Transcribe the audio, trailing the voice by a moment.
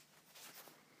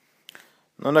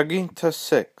Nonagintha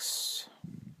 6.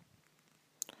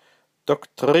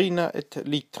 Doctrina et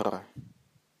Litterae.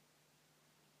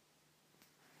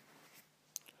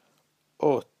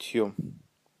 Otium.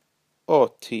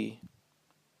 Oti.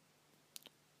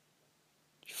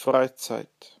 Die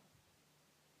Freizeit.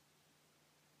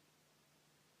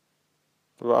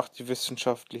 Aber auch die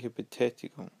wissenschaftliche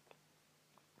Betätigung.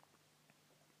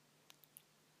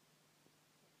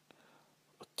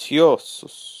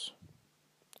 Otiosus.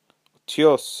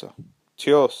 Otiosa.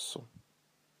 Otioso.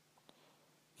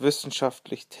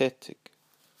 Wissenschaftlich tätig.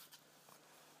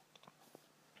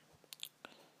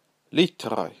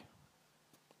 Litterae.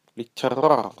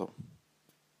 Literarum.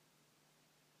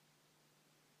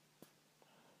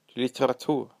 Die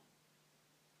Literatur.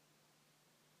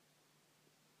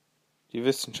 Die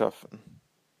Wissenschaften.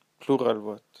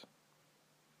 Pluralwort.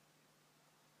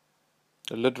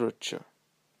 The literature.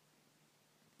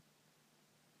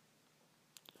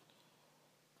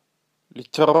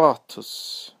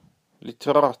 Literatus.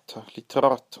 Literata.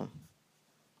 Literatum.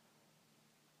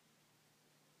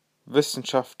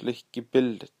 Wissenschaftlich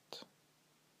gebildet.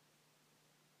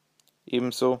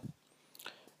 Ebenso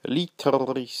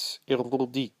literaris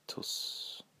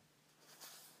eruditus.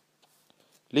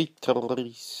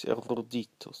 Literaris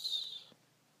eruditus.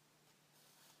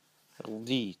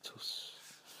 Eruditus.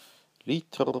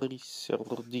 Literaris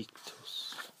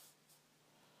eruditus.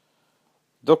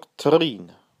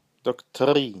 Doctrina.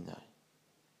 Doctrina.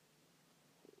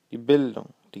 Die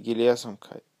Bildung, die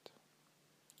Gelehrsamkeit.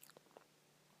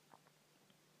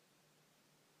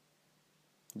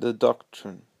 The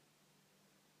Doctrine.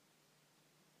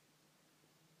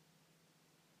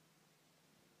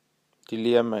 Die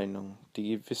Lehrmeinung,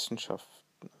 die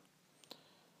Wissenschaften.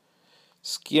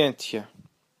 Scientia.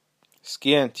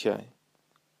 Scientiae.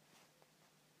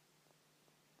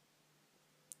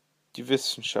 Die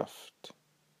Wissenschaft.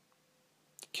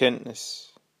 Die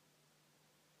Kenntnis.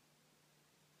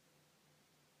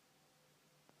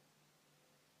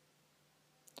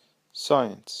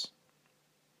 Science.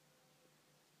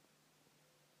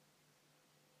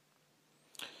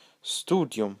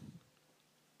 Studium.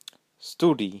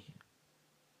 Studi.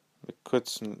 Mit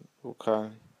kurzen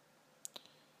Vokalen.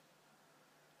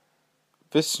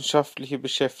 Wissenschaftliche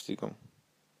Beschäftigung.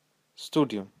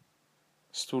 Studium.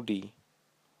 Studi.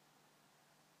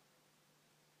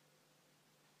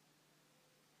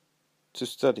 To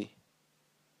study.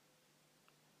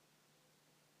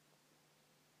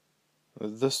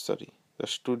 The study.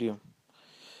 Das Studium.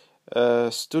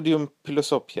 Studium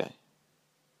Philosophiae.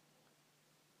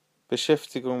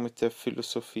 Beschäftigung mit der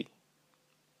Philosophie.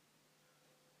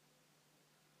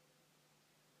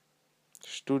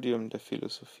 Studium der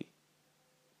Philosophie.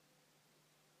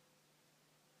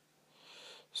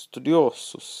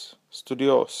 Studiosus.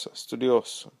 Studiosa.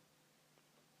 Studiosum.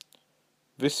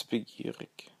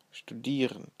 Wissbegierig.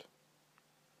 Studierend.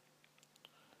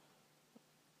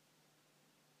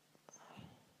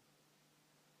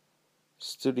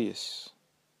 Studious.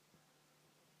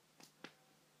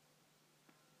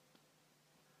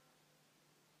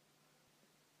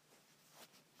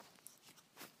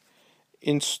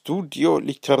 In studio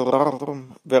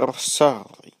literarum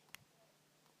versari.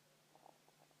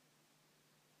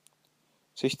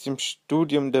 Sich dem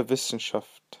Studium der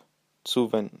Wissenschaft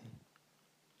zuwenden.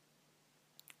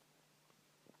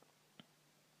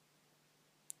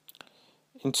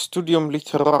 In studium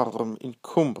literarum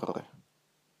incumbre.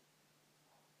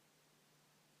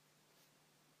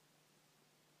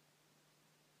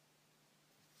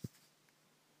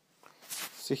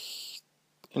 Sich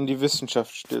in die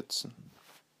Wissenschaft stürzen.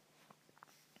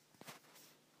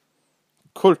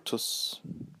 Cultus.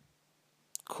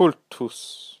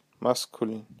 Cultus.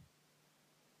 Maskulin.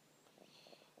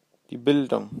 Die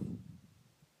Bildung.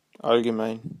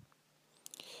 Allgemein.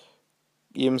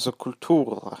 Ebenso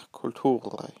Cultura.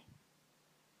 Culturae.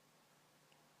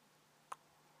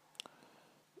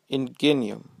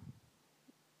 Ingenium.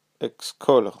 Ex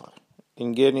colere.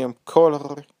 Ingenium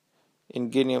colere.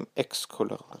 Ingenium ex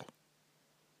colere.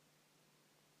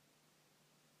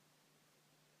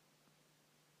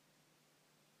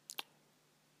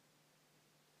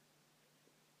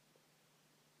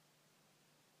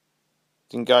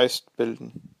 Den Geist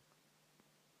bilden.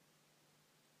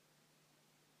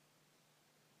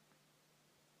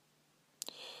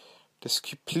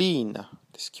 Disciplina.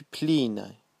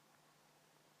 Disciplinae.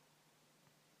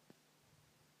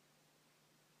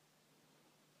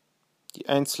 Die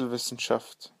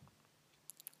Einzelwissenschaft.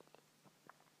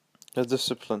 The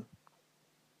discipline.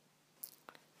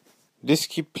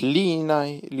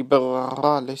 Disciplinae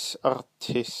liberalis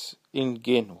artis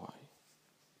ingenuae.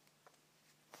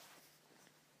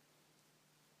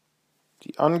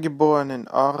 Die angeborenen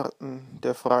Arten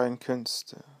der freien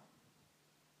Künste.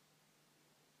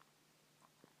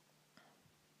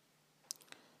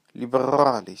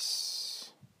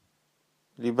 Liberalis,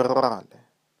 liberale.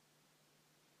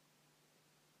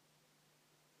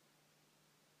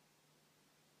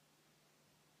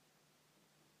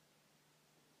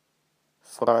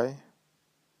 Frei.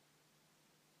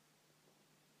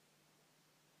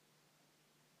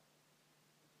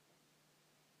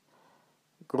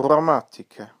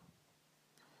 Grammatica,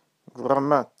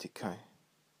 Grammaticae,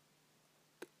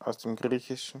 aus dem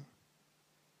Griechischen.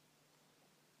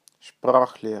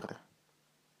 Sprachlehre.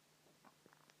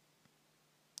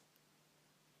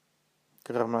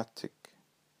 Grammatik.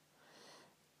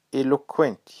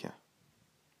 Eloquentia,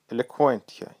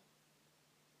 Eloquentiae.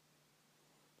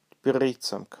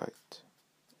 Beredsamkeit,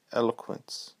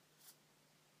 Eloquence.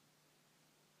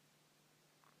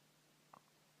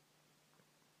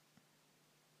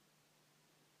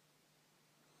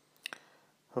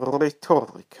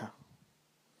 Rhetorica,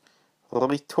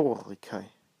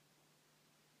 Rhetoricae.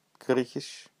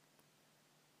 Griechisch.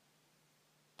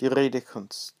 Die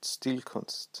Redekunst,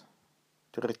 Stilkunst,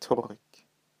 die Rhetorik.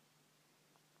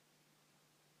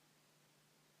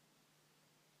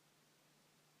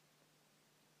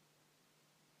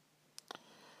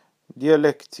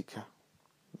 Dialektika,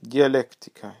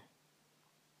 Dialekticae.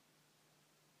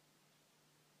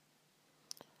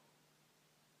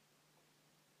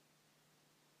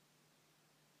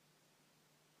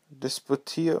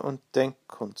 Disputier- und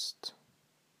Denkkunst,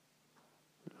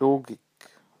 Logik,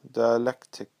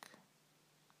 Dialektik.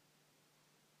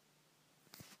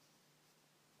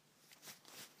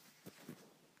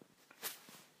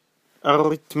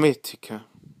 Arithmetica,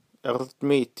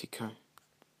 Arithmetica.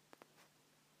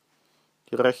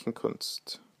 Die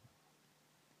Rechenkunst.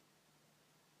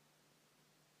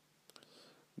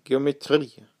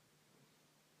 Geometrie,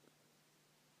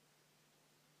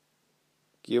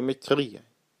 Geometrie,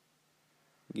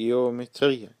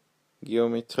 Geometrie,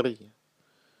 Geometrie.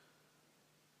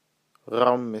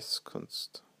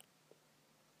 Raummesskunst.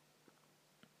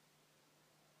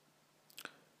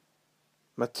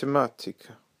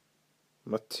 Mathematica,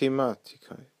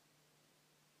 Mathematicae,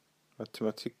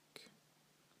 Mathematik.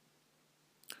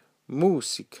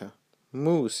 Musica,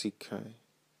 Musicae.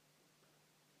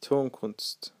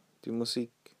 Tonkunst, die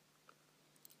Musik.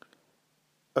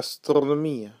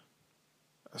 Astronomia,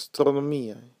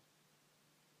 Astronomia.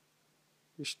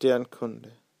 Die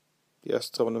Sternkunde, die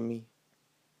Astronomie.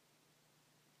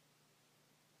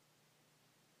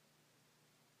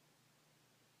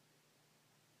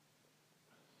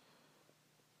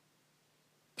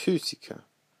 Physica,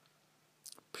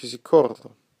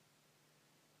 Physicorum,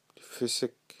 die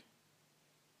Physik.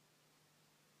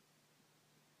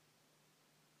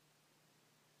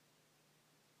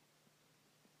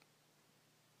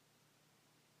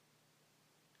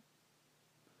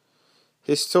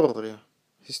 Historia,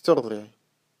 Historiae,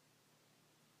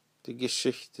 die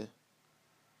Geschichte,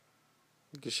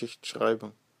 die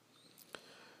Geschichtsschreibung.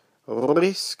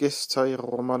 Res gestae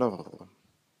Romanorum.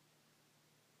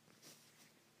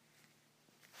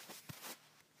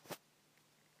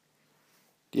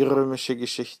 Die römische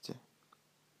Geschichte,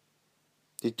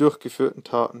 die durchgeführten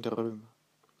Taten der Römer.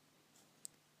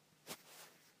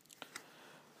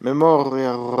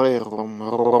 Memoria rerum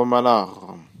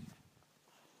Romanarum.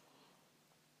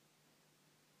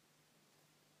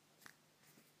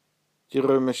 Die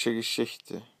römische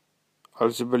Geschichte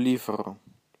als Überlieferung.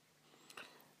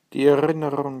 Die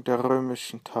Erinnerung der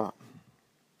römischen Taten.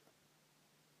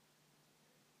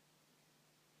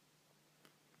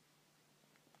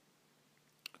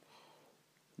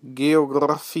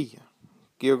 Geographia,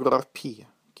 Geographia,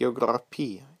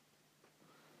 Geographia.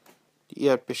 Die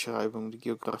Erdbeschreibung, die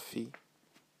Geographie.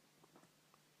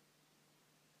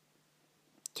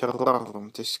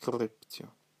 Terrarum descriptio.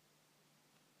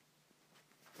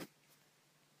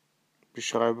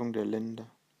 Beschreibung der Länder.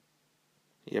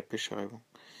 Erdbeschreibung.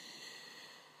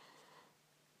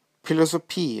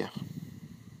 Philosophia.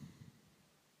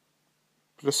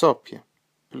 Philosophia.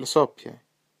 Philosophia.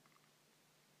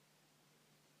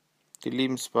 Die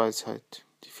Lebensweisheit.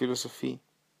 Die Philosophie.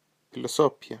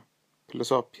 Philosophia.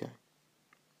 Philosophia.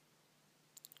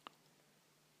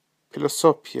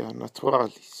 Philosophia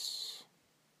naturalis.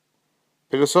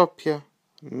 Philosophia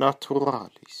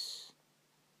naturalis.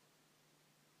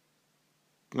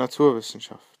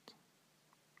 Naturwissenschaft.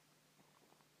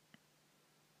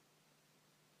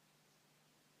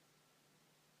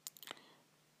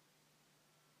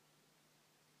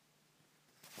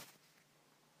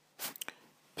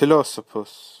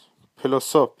 Philosophus,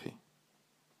 Philosophi,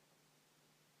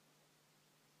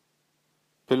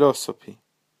 Philosophy,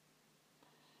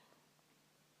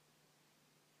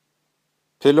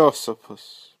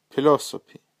 Philosophus,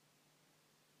 Philosophy,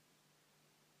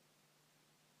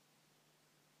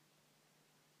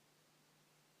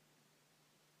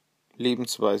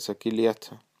 Lebensweiser,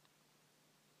 Gelehrter.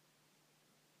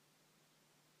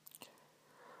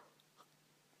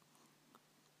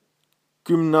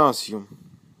 Gymnasium,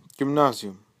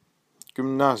 Gymnasium,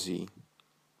 Gymnasii,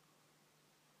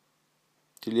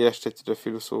 die Lehrstätte der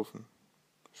Philosophen,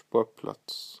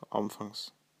 Sportplatz,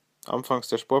 anfangs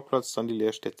der Sportplatz, dann die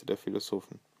Lehrstätte der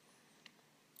Philosophen.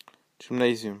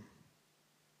 Gymnasium,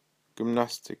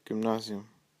 Gymnastik, Gymnasium.